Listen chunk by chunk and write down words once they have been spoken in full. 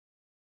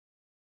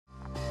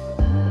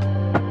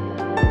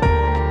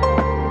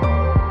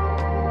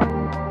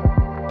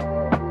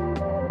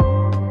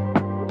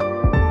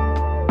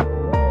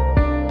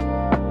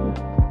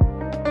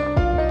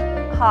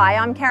Hi,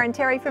 I'm Karen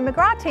Terry from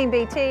McGrath Team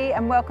BT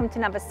and welcome to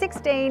number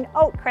 16,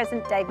 Old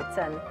Crescent,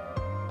 Davidson.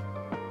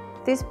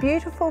 This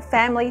beautiful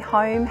family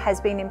home has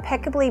been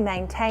impeccably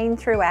maintained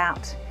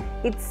throughout.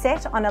 It's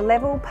set on a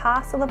level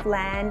parcel of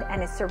land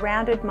and is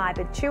surrounded by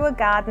mature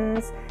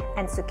gardens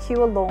and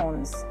secure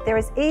lawns. There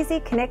is easy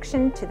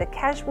connection to the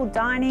casual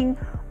dining,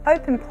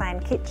 open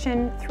plan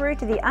kitchen through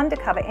to the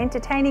undercover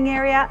entertaining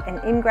area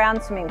and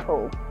in-ground swimming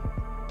pool.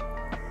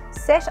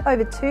 Set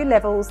over 2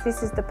 levels,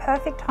 this is the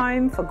perfect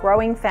home for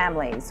growing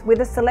families with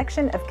a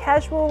selection of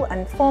casual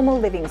and formal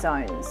living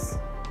zones.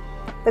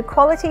 The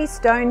quality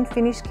stone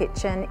finished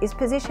kitchen is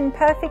positioned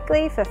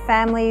perfectly for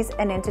families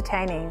and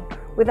entertaining,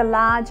 with a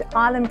large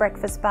island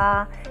breakfast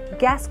bar,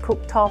 gas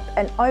cooktop,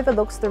 and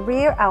overlooks the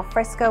rear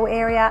alfresco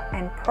area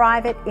and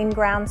private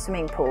in-ground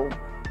swimming pool.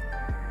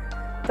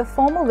 The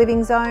formal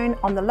living zone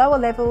on the lower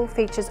level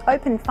features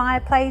open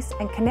fireplace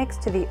and connects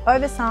to the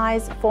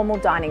oversized formal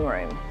dining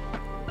room.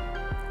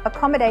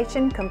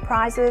 Accommodation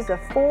comprises of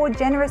 4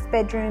 generous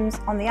bedrooms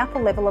on the upper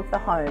level of the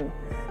home.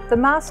 The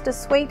master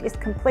suite is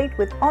complete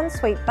with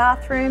ensuite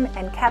bathroom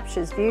and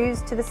captures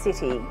views to the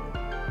city.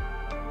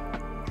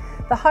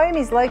 The home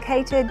is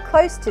located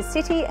close to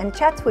City and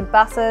Chatswood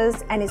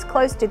buses and is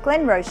close to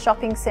Glenrose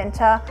Shopping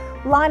Centre,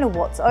 Lionel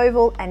Watts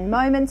Oval and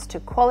moments to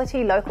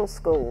quality local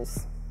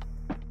schools.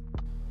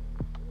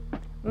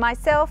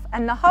 Myself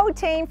and the whole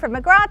team from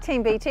McGrath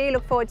Team BT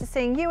look forward to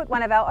seeing you at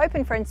one of our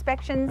open for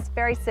inspections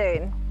very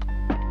soon.